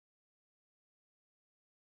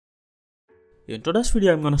In today's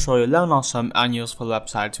video, I'm going to show you 11 awesome and useful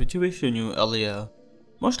websites which you wish you knew earlier.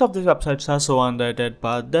 Most of these websites are so underrated,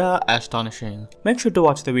 but they are astonishing. Make sure to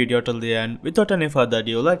watch the video till the end. Without any further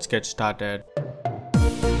ado, let's get started.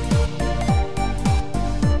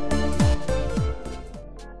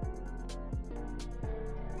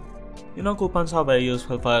 Coupons are very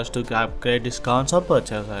useful for us to grab great discounts on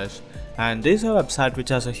purchases. And this is a website which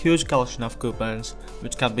has a huge collection of coupons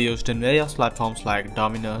which can be used in various platforms like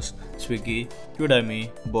Domino's, Swiggy,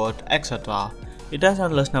 Udemy, Boat, etc. It has an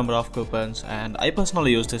endless number of coupons and I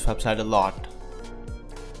personally use this website a lot.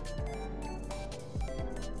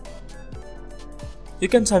 You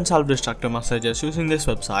can send self-destructive messages using this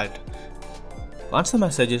website. Once the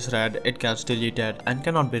message is read, it gets deleted and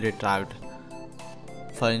cannot be retrieved.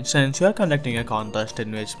 For instance, you are conducting a contest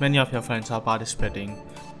in which many of your friends are participating.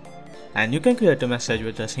 And you can create a message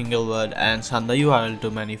with a single word and send the URL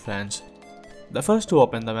to many friends. The first to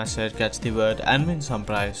open the message gets the word and wins some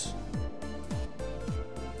prize.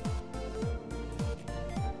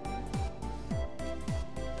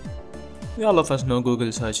 We all of us know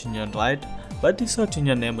Google search engine, right? But the search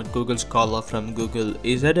engine named Google Scholar from Google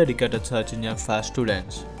is a dedicated search engine for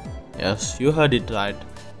students. Yes, you heard it right.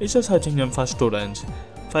 It's a search engine for students.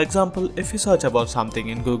 For example, if you search about something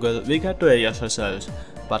in Google, we get to various results.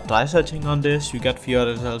 But try searching on this, you get fewer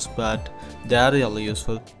results, but they are really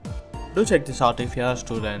useful. Do check this out if you are a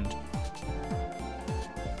student.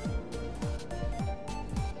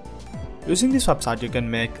 Using this website, you can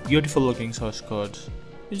make beautiful looking source codes.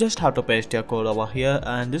 You just have to paste your code over here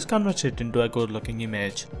and this converts it into a good looking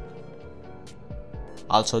image.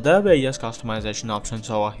 Also, there are various customization options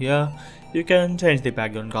over here. You can change the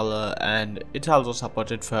background color and it's also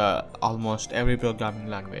supported for almost every programming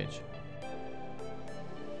language.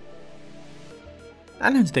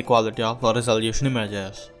 Enhance the quality of low resolution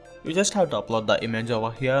images. You just have to upload the image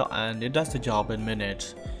over here and it does the job in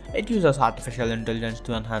minutes. It uses artificial intelligence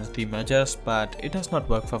to enhance the images, but it does not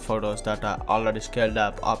work for photos that are already scaled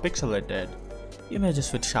up or pixelated.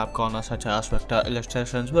 Images with sharp corners such as vector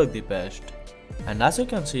illustrations work the best. And as you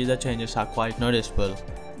can see, the changes are quite noticeable.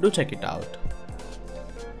 Do check it out.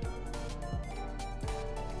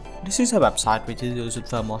 This is a website which is used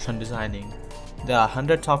for motion designing. There are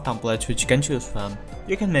hundreds of templates which you can choose from.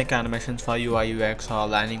 You can make animations for UI UX or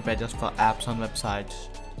landing pages for apps and websites.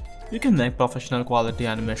 You can make professional quality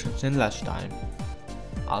animations in less time.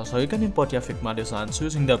 Also, you can import your Figma designs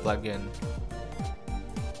using the plugin.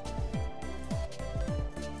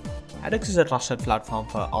 edX is a trusted platform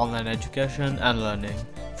for online education and learning,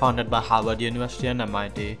 founded by Harvard University and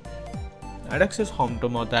MIT. edX is home to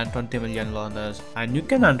more than 20 million learners, and you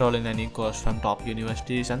can enroll in any course from top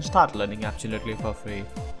universities and start learning absolutely for free.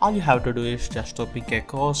 All you have to do is just to pick a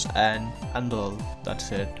course and enroll,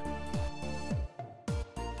 that's it.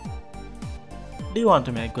 Do you want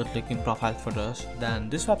to make good looking profile photos? Then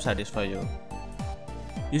this website is for you.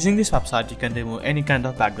 Using this website, you can remove any kind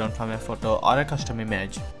of background from a photo or a custom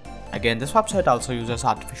image. Again, this website also uses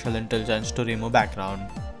artificial intelligence to remove background.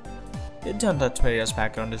 It generates various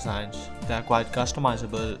background designs. They are quite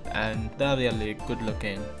customizable and they are really good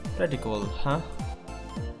looking. Pretty cool, huh?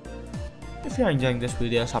 If you are enjoying this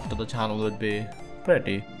video, sub to the channel would be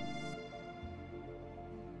pretty.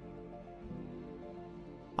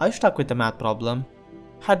 Are you stuck with a math problem?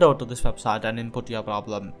 Head over to this website and input your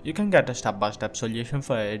problem. You can get a step-by-step solution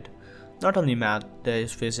for it. Not only math, there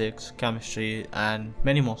is physics, chemistry and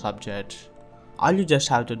many more subjects. All you just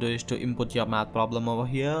have to do is to input your math problem over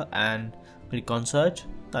here and click on search.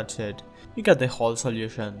 That's it. You get the whole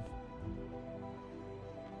solution.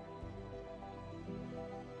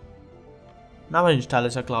 Now install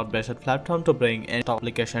is a cloud-based platform to bring any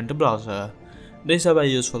application to browser. This is a very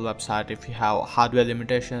useful website if you have hardware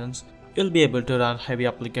limitations. You'll be able to run heavy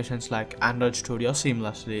applications like Android Studio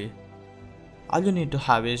seamlessly. All you need to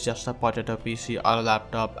have is just a potato PC or a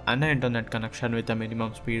laptop and an internet connection with a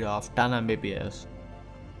minimum speed of 10 Mbps.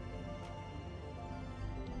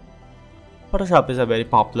 Photoshop is a very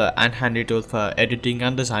popular and handy tool for editing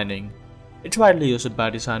and designing. It's widely used by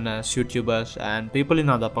designers, YouTubers and people in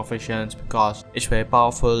other professions because it's very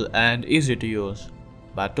powerful and easy to use.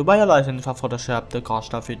 But to buy a license for Photoshop, the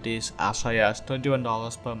cost of it is as high as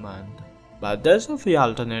 $21 per month. But there's a free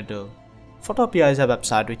alternative. Photopia is a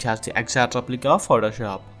website which has the exact replica of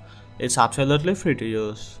Photoshop. It's absolutely free to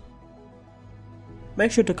use.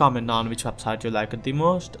 Make sure to comment on which website you like it the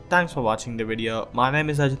most. Thanks for watching the video. My name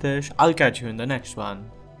is Ajithesh. I'll catch you in the next one.